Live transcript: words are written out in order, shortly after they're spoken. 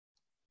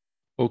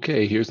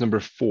Okay, here's number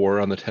 4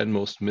 on the 10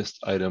 most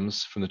missed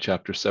items from the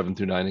chapter 7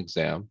 through 9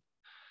 exam.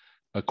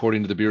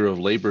 According to the Bureau of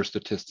Labor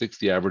Statistics,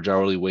 the average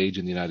hourly wage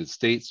in the United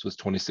States was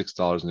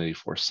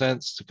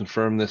 $26.84. To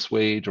confirm this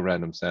wage, a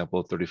random sample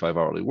of 35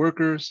 hourly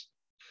workers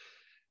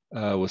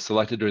was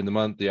selected during the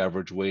month. The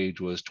average wage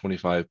was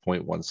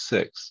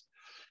 25.16.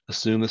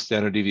 Assume the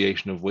standard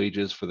deviation of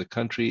wages for the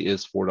country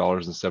is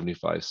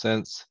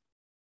 $4.75.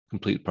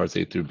 Complete parts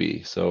A through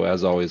B. So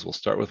as always, we'll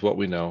start with what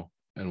we know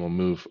and we'll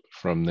move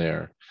from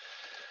there.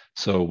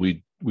 So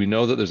we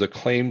know that there's a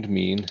claimed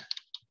mean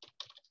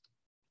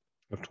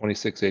of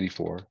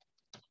 2684.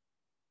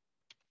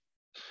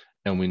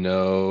 And we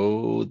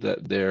know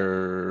that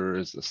there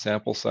is a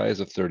sample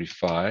size of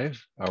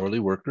 35 hourly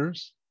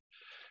workers.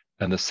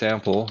 And the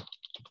sample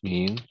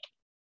mean,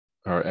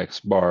 our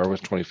X bar,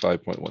 was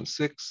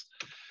 25.16.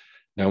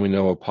 Now we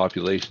know a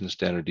population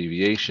standard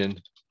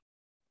deviation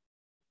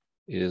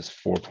is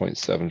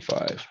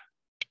 4.75.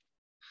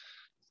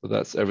 So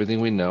that's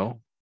everything we know.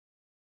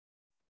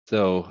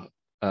 So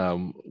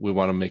we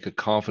want to make a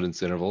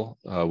confidence interval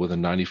with a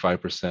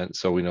 95%.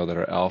 So we know that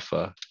our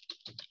alpha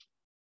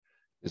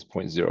is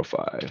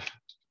 0.05,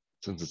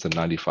 since it's a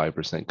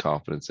 95%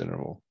 confidence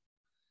interval.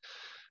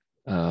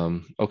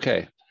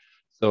 Okay,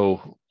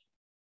 so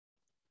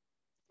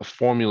a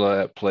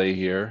formula at play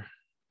here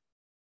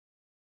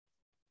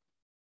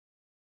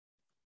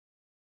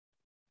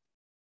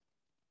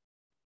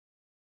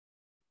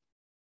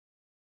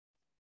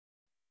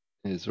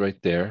is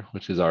right there,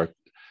 which is our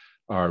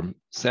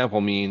sample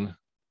mean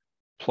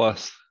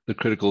plus the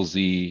critical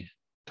Z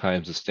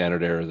times the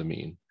standard error of the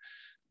mean.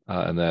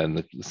 And then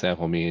the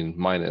sample mean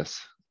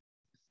minus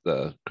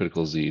the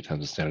critical Z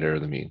times the standard error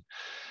of the mean.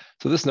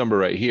 So this number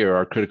right here,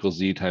 our critical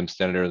Z times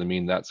standard error of the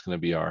mean, that's going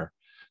to be our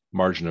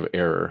margin of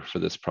error for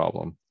this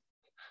problem.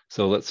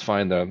 So let's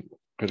find the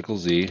critical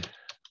Z.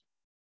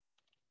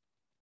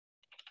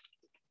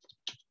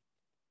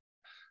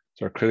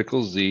 So our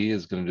critical Z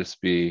is going to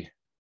just be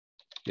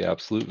the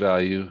absolute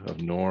value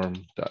of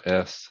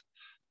norm.s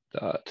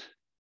dot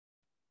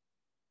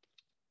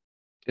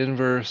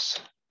inverse,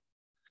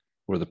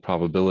 where the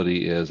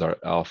probability is our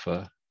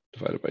alpha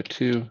divided by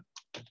 2.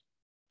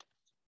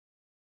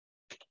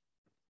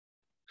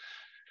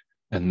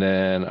 And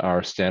then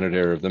our standard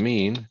error of the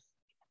mean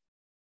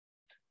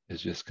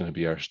is just going to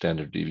be our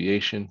standard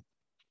deviation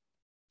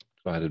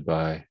divided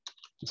by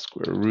the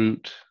square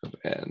root of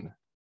n.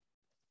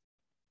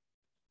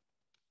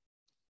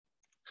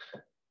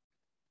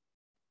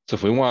 So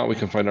if we want, we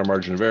can find our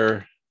margin of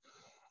error,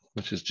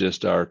 which is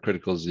just our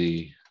critical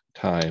Z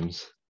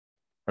times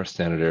our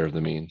standard error of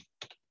the mean.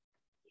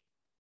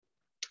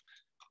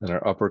 And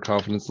our upper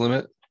confidence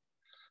limit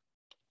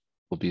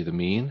will be the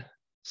mean,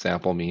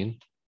 sample mean,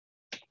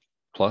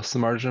 plus the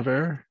margin of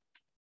error.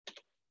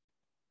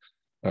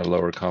 Our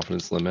lower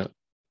confidence limit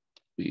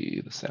will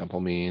be the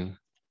sample mean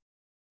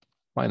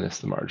minus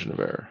the margin of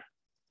error.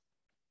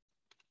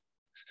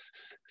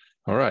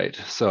 All right,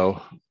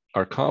 so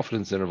our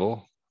confidence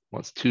interval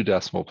wants 2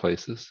 decimal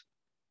places.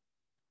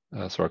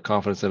 So our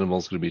confidence interval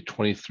is going to be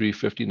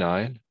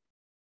 2359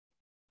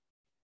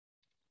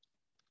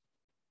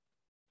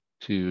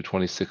 to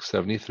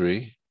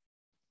 2673.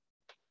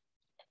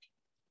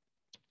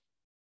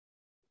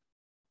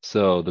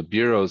 So the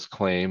Bureau's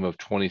claim of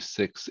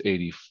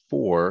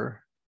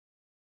 2684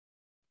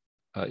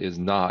 is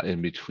not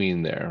in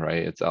between there,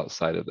 right? It's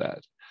outside of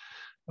that.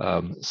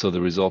 So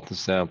the resultant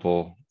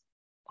sample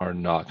are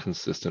not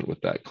consistent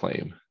with that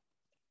claim.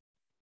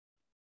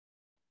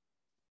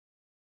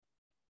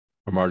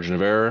 Our margin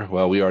of error,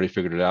 well, we already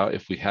figured it out.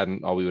 If we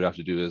hadn't, all we would have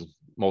to do is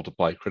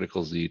multiply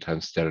critical Z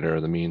times standard error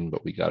of the mean,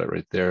 but we got it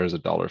right there as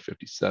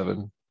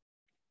 $1.57.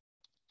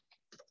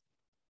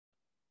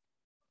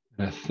 And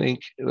I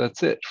think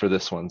that's it for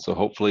this one. So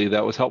hopefully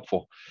that was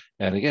helpful.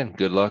 And again,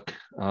 good luck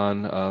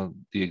on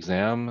the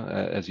exam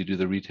as you do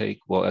the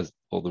retake. Well,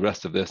 the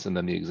rest of this, and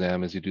then the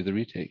exam as you do the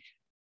retake.